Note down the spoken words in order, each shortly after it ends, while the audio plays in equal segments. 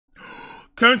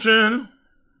Kenshin.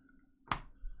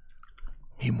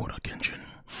 Himura Kenshin.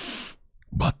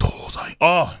 Batozai.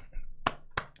 Oh,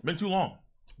 been too long.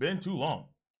 Been too long.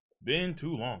 Been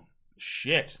too long.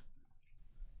 Shit.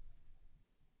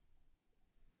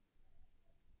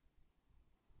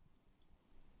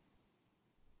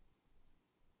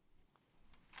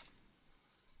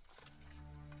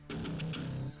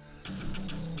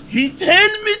 He 10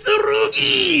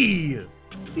 Mitsurugi!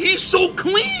 He's so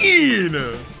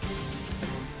clean!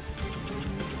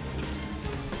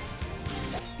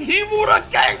 Himura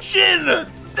Kenshin!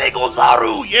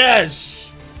 Degozaru,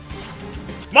 yes!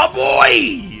 My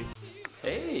boy!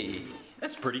 Hey,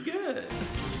 that's pretty good.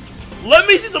 Let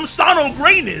me see some Sano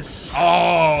greatness!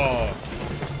 Oh!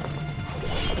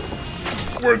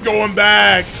 We're going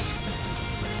back!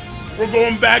 We're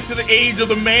going back to the age of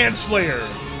the Manslayer!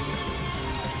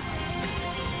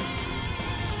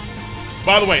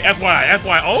 By the way,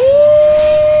 FYI,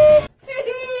 oh!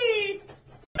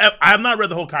 I have not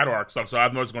read the whole Kaido arc stuff, so I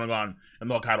have no idea what's going on in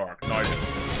the whole Kaido arc. No idea.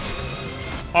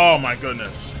 Oh my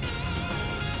goodness.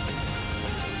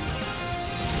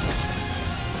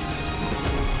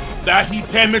 That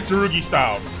Hiten Mitsurugi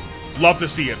style. Love to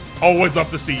see it. Always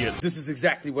love to see it. This is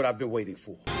exactly what I've been waiting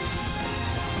for.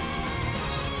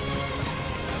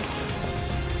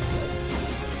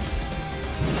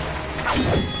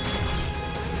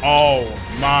 Oh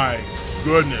my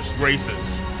goodness gracious.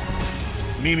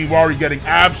 Nimiwari getting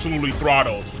absolutely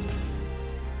throttled.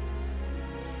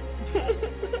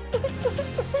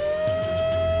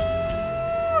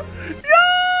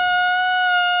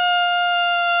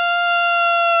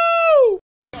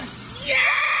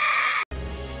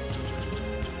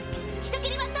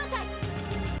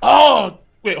 Oh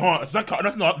wait, hold on. Is that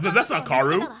that's not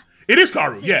Karu. It is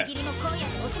Karu, yeah.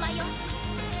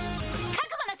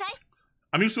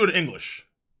 I'm used to it in English.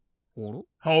 Oro?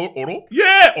 How Oro?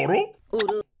 Yeah, Oro.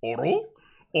 Oro. Oro.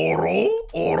 Oro.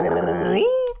 Oro.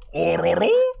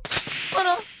 Oro.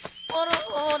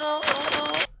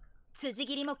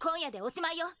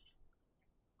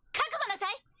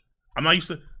 I'm not used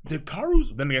to. Did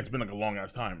Karu's? Then again, it's been like a long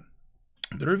ass time.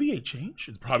 Did her VA change?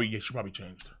 It's probably she probably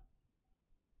changed.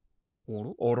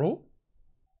 Oro. Oro.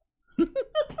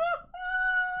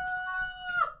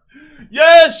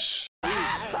 Yes.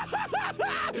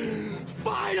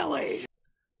 Finally!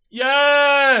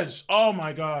 Yes! Oh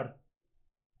my god.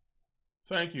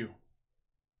 Thank you.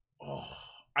 Oh,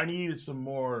 I needed some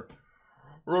more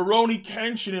Rurouni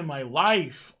Kenshin in my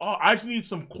life. Oh, I just need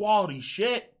some quality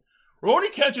shit.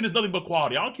 Rurouni Kenshin is nothing but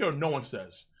quality. I don't care what no one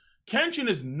says. Kenshin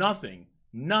is nothing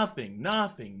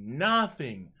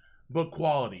but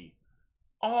quality.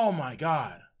 Oh my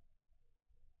god.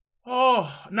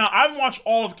 Oh, now I haven't watched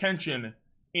all of Kenshin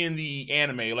in the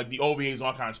anime, like the OVAs and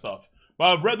all kind of stuff. But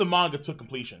I've read the manga to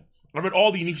completion. I've read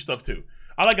all the niche stuff too.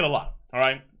 I like it a lot. All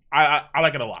right, I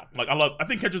like it a lot. Like I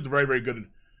think Kenshin's very good,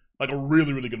 like a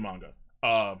really good manga.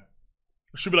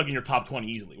 Should be like in your top 20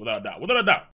 easily, without a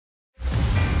doubt.